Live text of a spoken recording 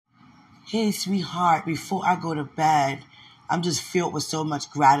Hey, sweetheart, before I go to bed, I'm just filled with so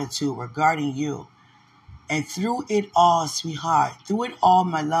much gratitude regarding you. And through it all, sweetheart, through it all,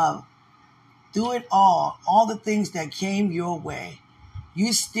 my love, through it all the things that came your way,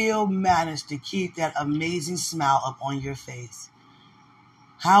 you still managed to keep that amazing smile up on your face.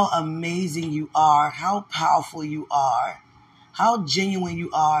 How amazing you are, how powerful you are, how genuine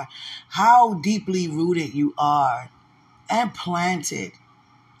you are, how deeply rooted you are and planted.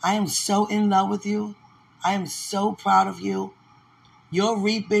 I am so in love with you. I am so proud of you. Your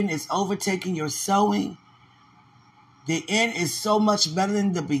reaping is overtaking your sowing. The end is so much better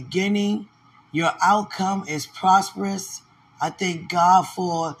than the beginning. Your outcome is prosperous. I thank God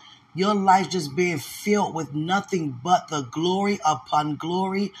for your life just being filled with nothing but the glory upon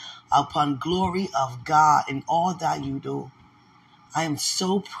glory of God in all that you do. I am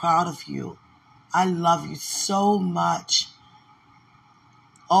so proud of you. I love you so much.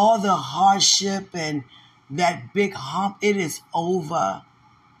 All the hardship and that big hump, it is over.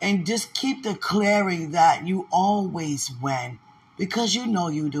 And just keep declaring that you always win, because you know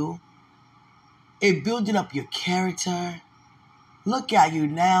you do. It building up your character. Look at you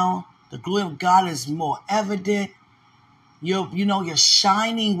now. The glory of God is more evident. You're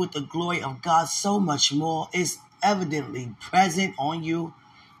shining with the glory of God so much more. It's evidently present on you.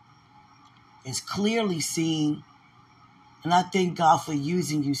 It's clearly seen. And I thank God for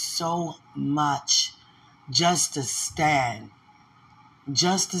using you so much just to stand.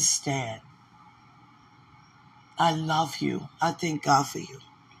 Just to stand. I love you. I thank God for you.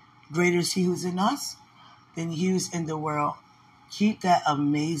 Greater is He who's in us than He who's in the world. Keep that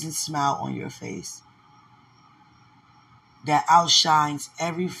amazing smile on your face that outshines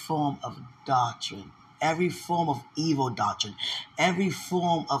every form of doctrine, every form of evil doctrine, every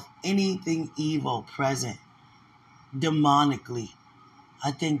form of anything evil present demonically.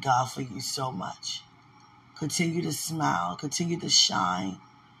 I thank God for you so much. Continue to smile, continue to shine,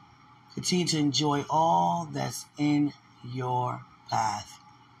 continue to enjoy all that's in your path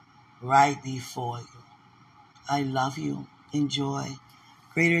right before you. I love you. Enjoy.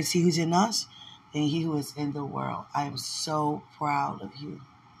 Greater is He who's in us than he who is in the world. I am so proud of you.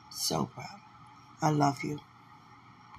 So proud. I love you.